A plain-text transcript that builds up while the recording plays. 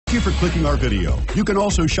Thank you for clicking our video. You can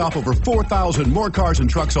also shop over 4,000 more cars and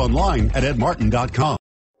trucks online at edmartin.com.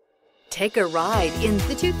 Take a ride in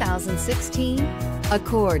the 2016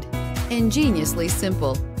 Accord. Ingeniously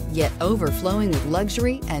simple, yet overflowing with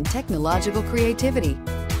luxury and technological creativity.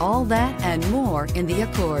 All that and more in the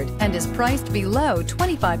Accord, and is priced below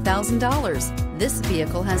 $25,000. This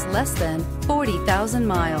vehicle has less than 40,000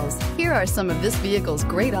 miles. Here are some of this vehicle's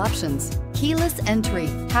great options: keyless entry,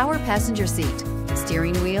 power passenger seat,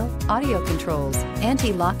 steering wheel audio controls,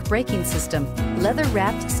 anti-lock braking system,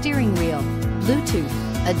 leather-wrapped steering wheel,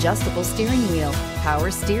 Bluetooth, adjustable steering wheel,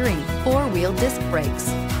 power steering, four-wheel disc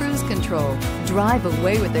brakes, cruise control. Drive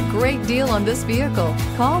away with a great deal on this vehicle.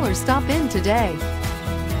 Call or stop in today.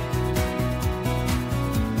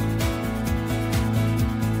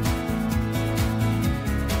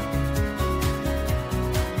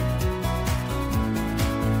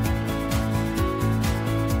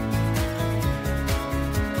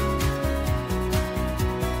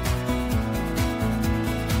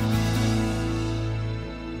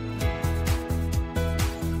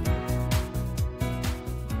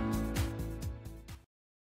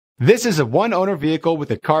 This is a one-owner vehicle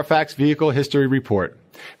with a Carfax Vehicle History Report.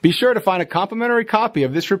 Be sure to find a complimentary copy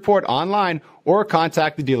of this report online or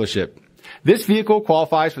contact the dealership. This vehicle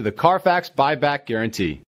qualifies for the Carfax Buyback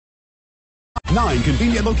Guarantee. 9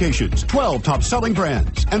 convenient locations, 12 top-selling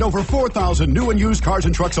brands, and over 4,000 new and used cars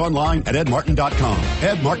and trucks online at edmartin.com.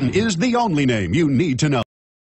 Ed Martin is the only name you need to know.